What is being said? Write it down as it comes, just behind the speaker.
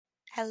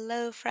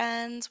Hello,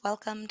 friends.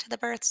 Welcome to the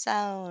Birth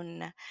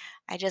Zone.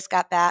 I just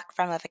got back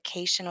from a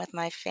vacation with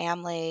my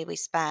family. We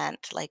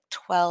spent like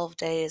 12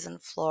 days in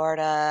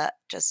Florida,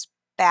 just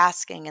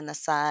basking in the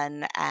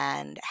sun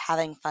and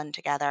having fun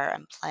together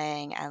and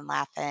playing and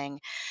laughing.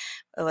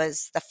 It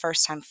was the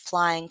first time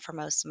flying for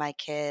most of my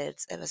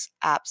kids. It was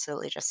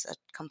absolutely just a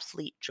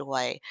complete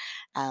joy.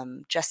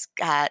 Just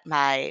got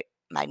my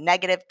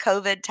negative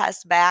COVID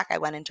test back. I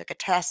went and took a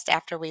test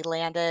after we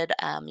landed,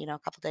 a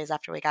couple days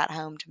after we got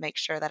home to make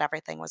sure that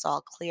everything was all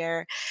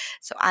clear.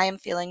 So I am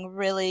feeling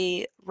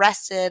really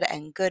rested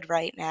and good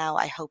right now.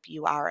 I hope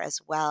you are as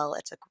well.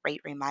 It's a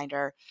great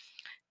reminder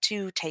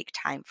to take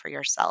time for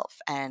yourself.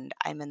 And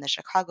I'm in the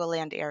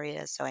Chicagoland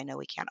area, so I know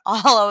we can't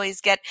all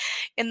always get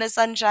in the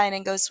sunshine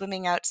and go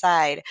swimming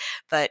outside,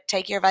 but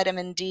take your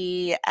vitamin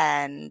D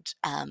and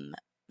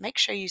make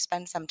sure you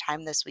spend some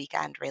time this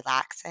weekend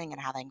relaxing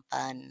and having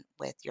fun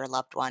with your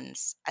loved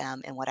ones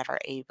in whatever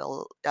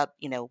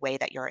way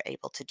that you're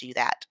able to do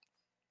that.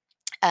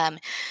 Um,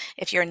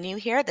 if you're new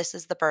here, this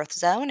is the Birth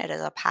Zone. It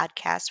is a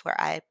podcast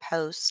where I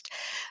post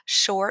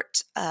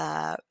short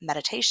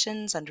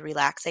meditations and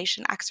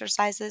relaxation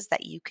exercises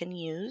that you can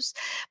use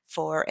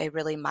for a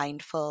really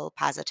mindful,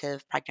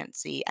 positive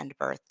pregnancy and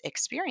birth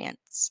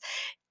experience.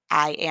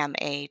 I am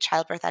a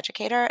childbirth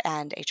educator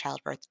and a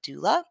childbirth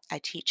doula. I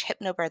teach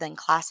hypnobirthing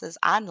classes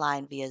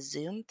online via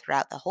Zoom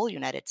throughout the whole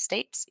United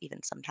States,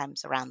 even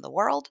sometimes around the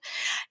world.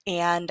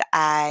 And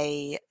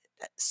I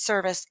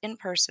service in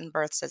person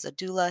births as a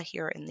doula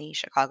here in the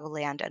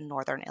Chicagoland and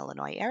Northern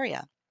Illinois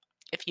area.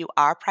 If you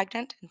are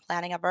pregnant and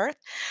planning a birth,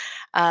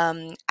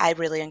 I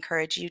really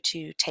encourage you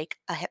to take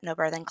a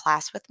hypnobirthing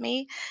class with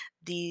me.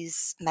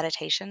 These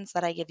meditations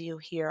that I give you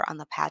here on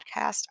the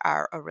podcast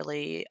are a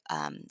really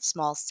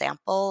small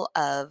sample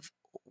of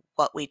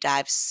what we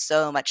dive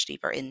so much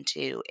deeper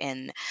into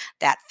in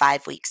that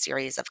 5 week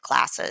series of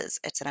classes.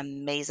 It's an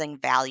amazing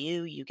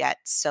value. You get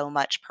so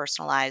much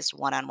personalized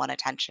one on one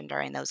attention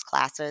during those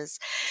classes.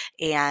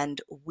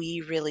 And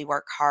we really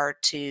work hard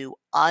to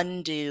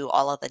undo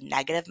all of the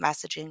negative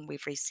messaging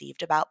we've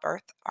received about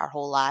birth our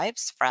whole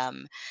lives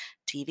from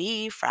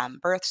TV, from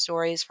birth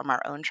stories, from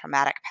our own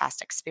traumatic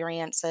past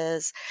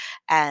experiences.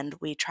 And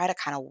we try to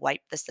kind of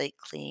wipe the slate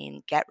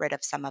clean, get rid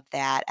of some of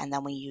that. And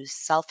then we use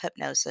self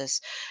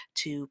hypnosis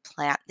to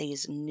plant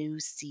these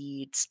new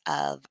seeds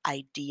of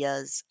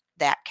ideas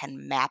that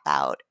can map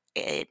out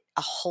a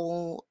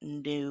whole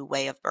new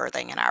way of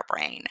birthing in our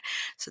brain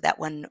so that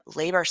when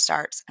labor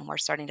starts and we're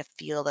starting to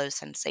feel those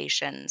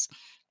sensations,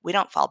 we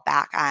don't fall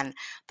back on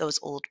those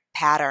old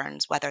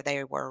patterns, whether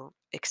they were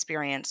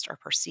experienced or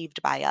perceived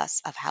by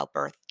us of how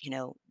birth,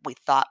 we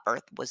thought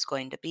birth was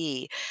going to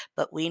be.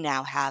 But we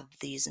now have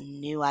these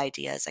new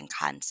ideas and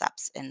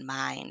concepts in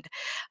mind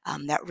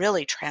that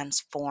really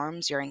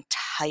transforms your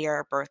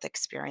entire birth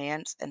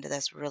experience into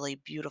this really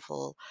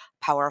beautiful,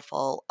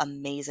 powerful,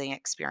 amazing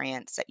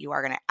experience that you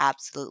are going to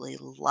absolutely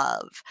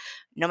love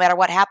no matter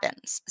what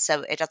happens.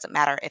 So it doesn't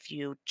matter if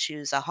you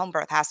choose a home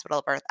birth,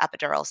 hospital birth,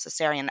 epidural,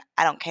 cesarean,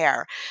 I don't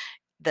care.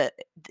 The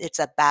It's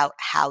about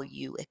how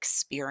you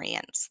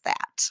experience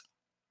that.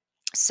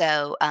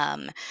 So,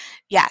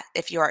 yeah,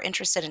 if you are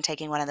interested in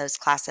taking one of those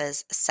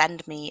classes,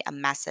 send me a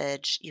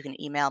message. You can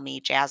email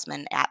me,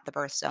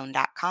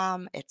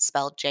 jasmine@thebirthzone.com. It's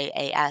spelled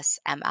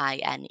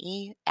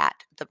JASMINE at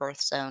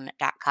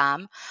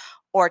thebirthzone.com.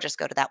 Or just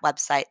go to that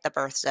website,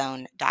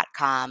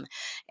 thebirthzone.com,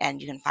 and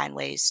you can find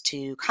ways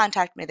to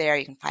contact me there.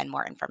 You can find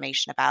more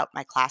information about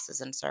my classes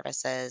and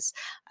services,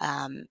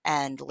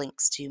 and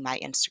links to my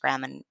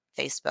Instagram and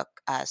Facebook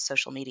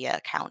social media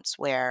accounts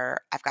where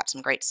I've got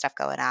some great stuff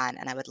going on.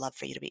 And I would love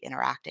for you to be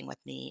interacting with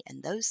me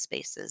in those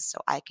spaces so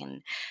I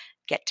can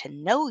get to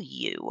know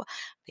you,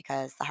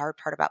 because the hard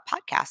part about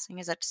podcasting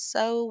is it's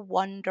so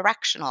one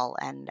directional.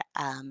 And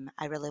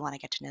I really want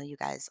to get to know you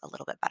guys a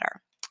little bit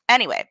better.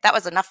 Anyway, that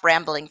was enough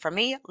rambling from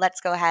me. Let's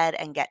go ahead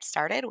and get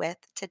started with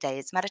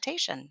today's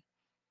meditation.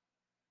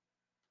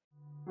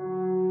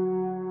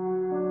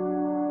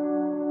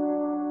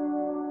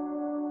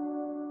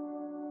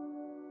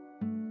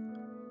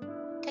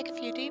 Take a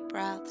few deep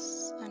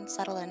breaths and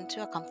settle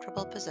into a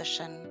comfortable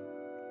position.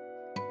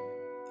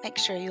 Make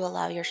sure you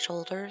allow your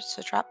shoulders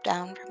to drop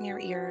down from your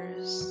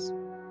ears.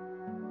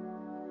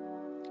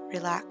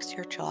 Relax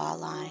your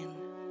jawline.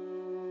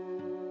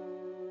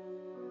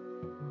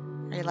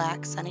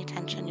 Relax any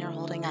tension you're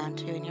holding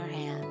onto in your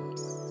hands.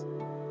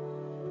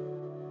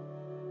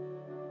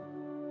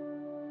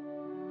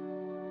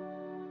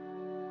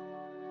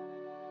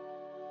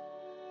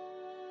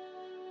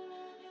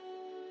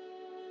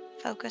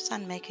 Focus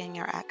on making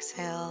your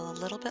exhale a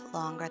little bit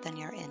longer than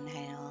your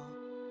inhale.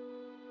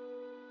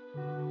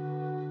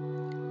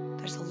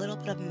 There's a little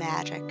bit of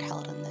magic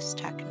held in this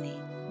technique,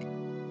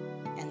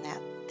 in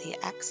that the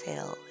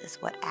exhale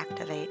is what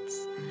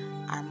activates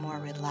our more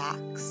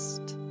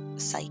relaxed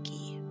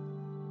psyche.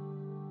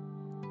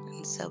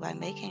 And so by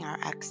making our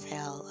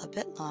exhale a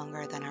bit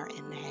longer than our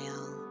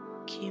inhale,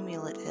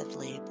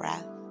 cumulatively,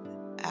 breath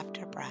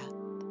after breath,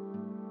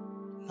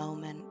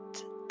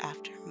 moment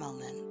after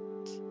moment,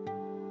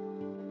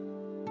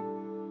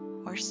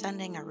 we're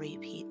sending a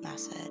repeat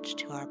message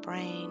to our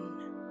brain,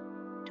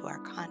 to our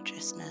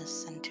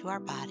consciousness, and to our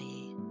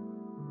body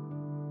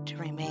to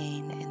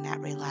remain in that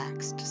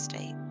relaxed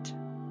state.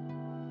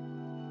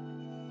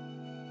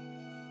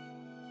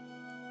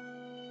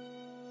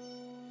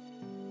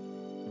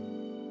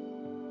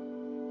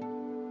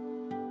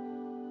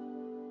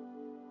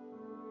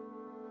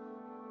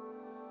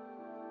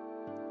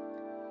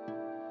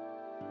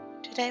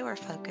 Today we're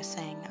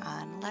focusing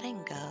on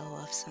letting go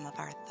of some of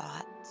our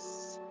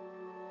thoughts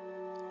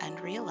and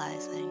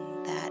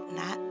realizing that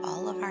not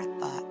all of our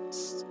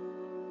thoughts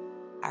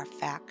are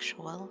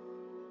factual,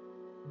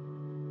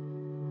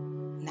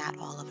 not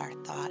all of our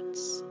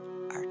thoughts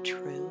are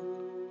true,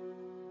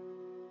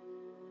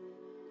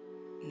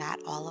 not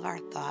all of our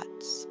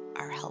thoughts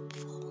are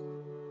helpful.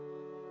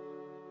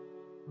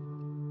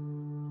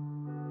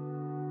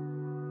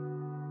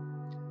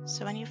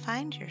 So when you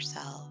find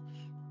yourself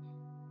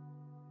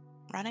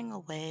running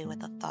away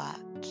with a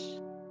thought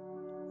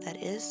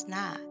that is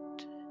not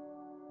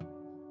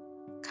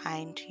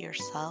kind to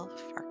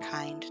yourself or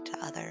kind to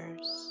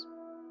others,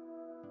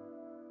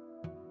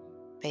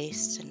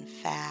 based in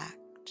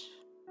fact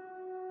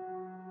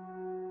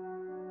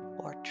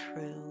or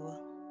true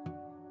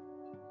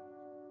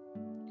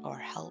or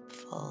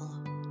helpful,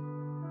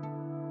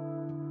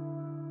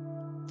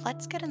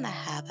 let's get in the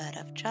habit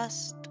of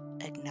just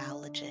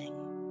acknowledging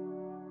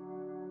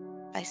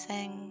by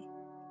saying,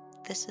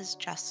 "This is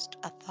just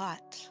a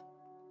thought.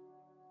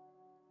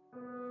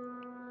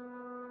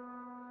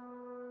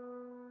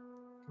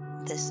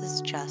 This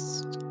is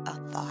just a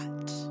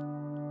thought."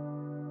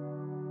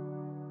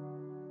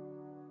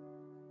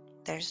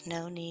 There's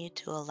no need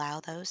to allow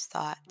those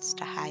thoughts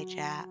to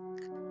hijack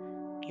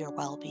your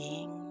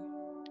well-being,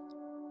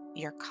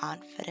 your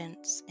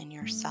confidence in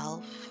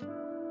yourself,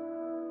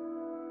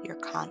 your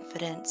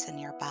confidence in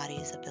your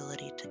body's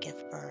ability to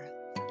give birth.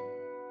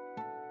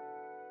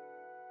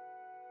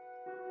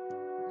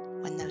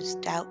 When those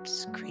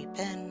doubts creep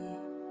in,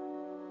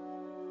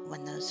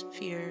 when those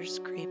fears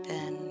creep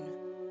in,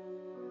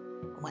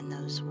 when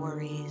those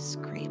worries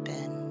creep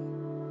in,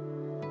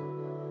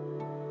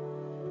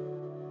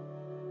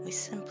 we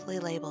simply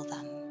label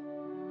them.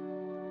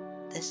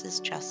 This is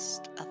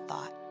just a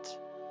thought.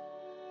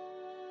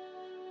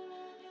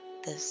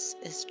 This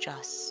is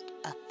just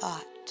a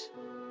thought.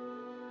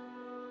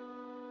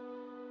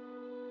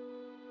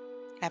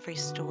 Every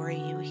story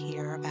you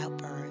hear about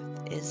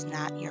birth is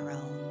not your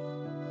own.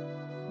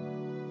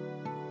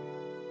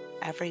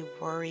 Every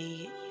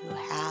worry you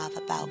have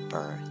about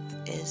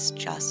birth is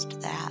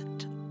just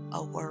that,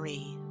 a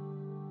worry.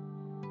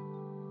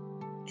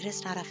 It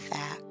is not a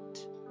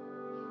fact.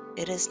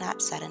 It is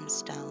not set in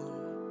stone.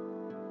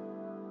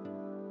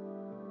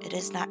 It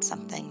is not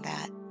something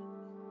that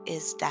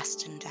is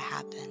destined to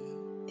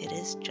happen. It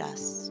is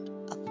just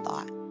a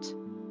thought.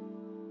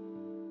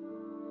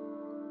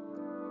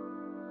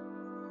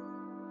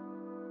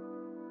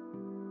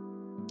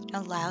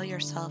 Allow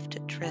yourself to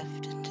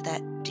drift into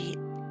that deep,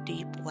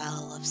 deep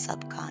well of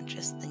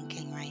subconscious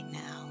thinking right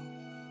now.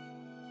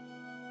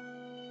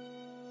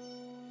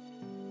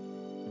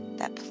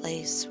 That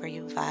place where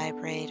you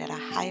vibrate at a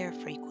higher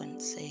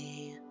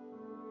frequency,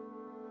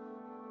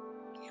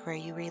 where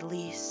you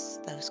release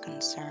those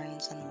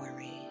concerns and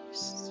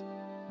worries.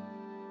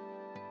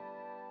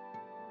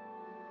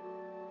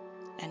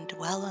 And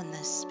dwell in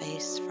this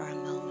space for a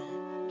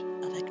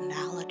moment of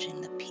acknowledging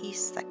the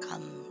peace that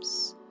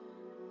comes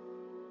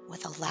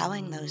with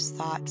allowing those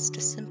thoughts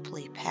to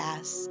simply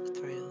pass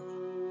through.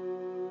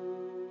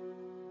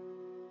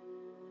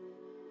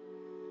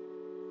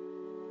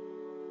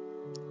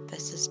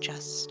 This is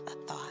just a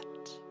thought.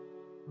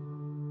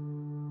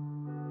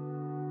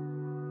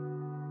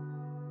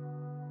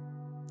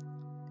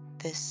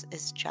 This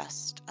is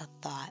just a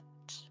thought.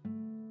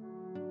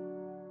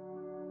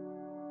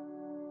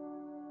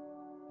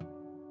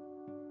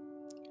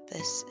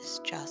 This is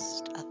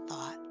just a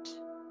thought.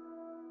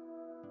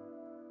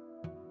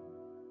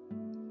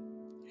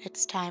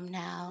 It's time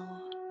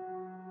now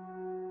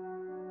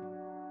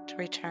to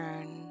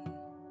return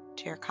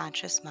to your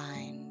conscious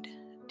mind,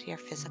 to your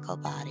physical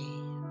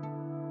body.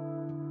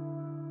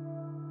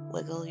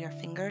 Wiggle your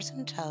fingers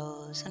and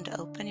toes and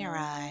open your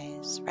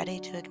eyes, ready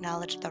to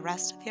acknowledge the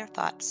rest of your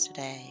thoughts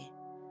today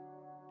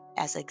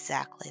as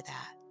exactly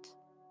that.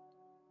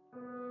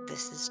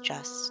 This is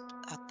just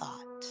a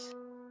thought.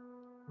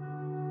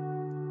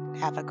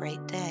 Have a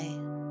great day.